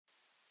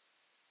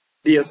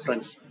Dear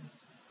friends,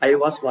 I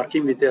was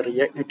working with a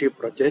React Native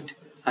project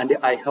and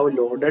I have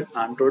loaded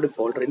Android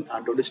folder in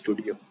Android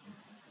Studio.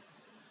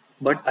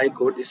 But I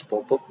got this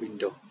pop-up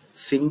window.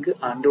 Sync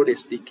Android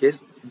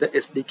SDKs. The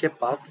SDK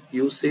path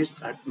uses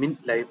admin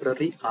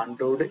library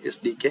Android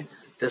SDK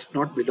does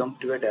not belong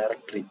to a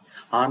directory.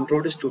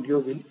 Android Studio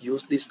will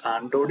use this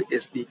Android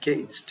SDK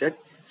instead.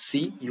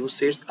 See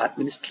users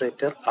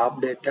administrator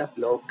AppData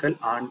local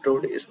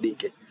Android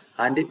SDK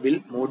and will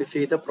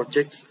modify the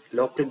project's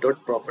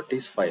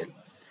local.properties file.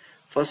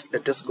 First,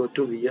 let us go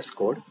to VS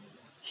Code.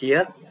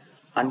 Here,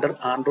 under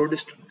Android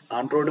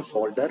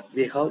folder,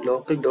 we have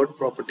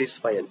local.properties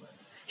file.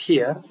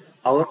 Here,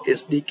 our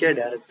SDK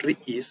directory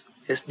is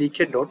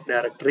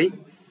sdk.directory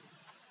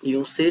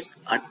uses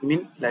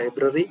admin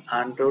library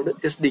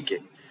Android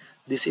SDK.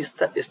 This is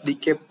the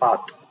SDK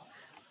path.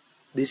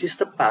 This is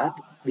the path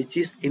which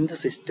is in the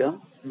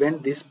system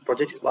when this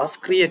project was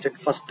created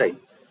first time.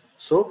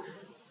 So,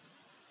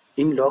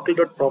 in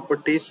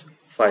local.properties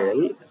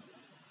file,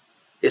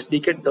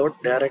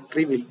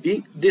 sdk.directory will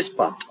be this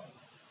path.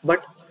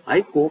 But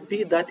I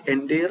copy that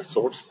entire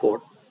source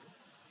code,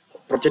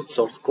 project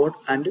source code,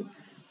 and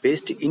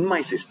paste in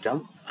my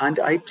system, and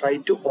I try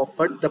to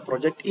open the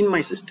project in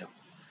my system.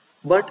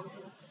 But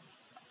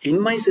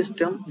in my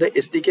system, the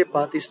SDK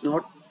path is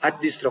not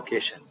at this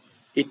location.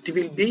 It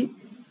will be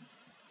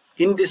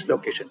in this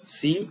location.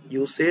 See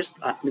users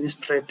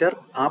administrator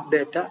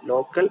AppData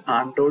local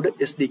Android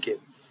SDK.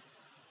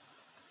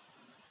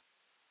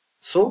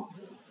 So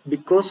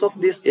because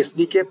of this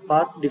SDK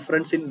path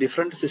difference in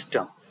different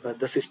system,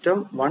 the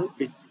system one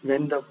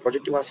when the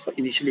project was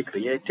initially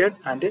created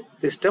and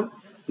system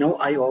now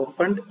I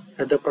opened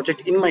the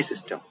project in my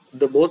system.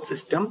 The both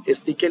system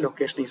SDK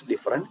location is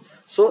different,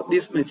 so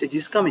this message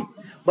is coming.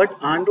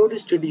 But Android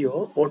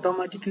Studio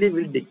automatically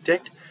will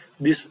detect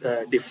this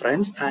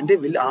difference and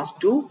will ask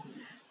to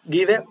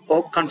give a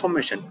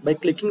confirmation. By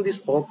clicking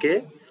this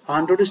OK,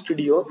 Android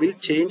Studio will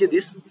change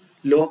this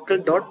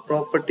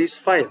local.properties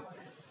file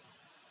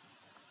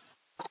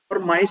for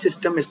my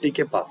system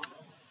SDK path.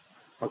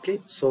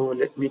 Okay, so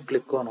let me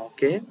click on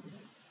OK.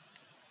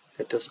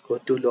 Let us go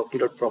to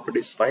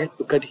local.properties file.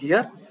 Look at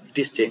here, it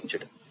is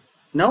changed.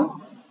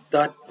 Now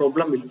that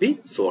problem will be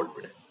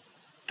solved.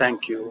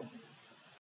 Thank you.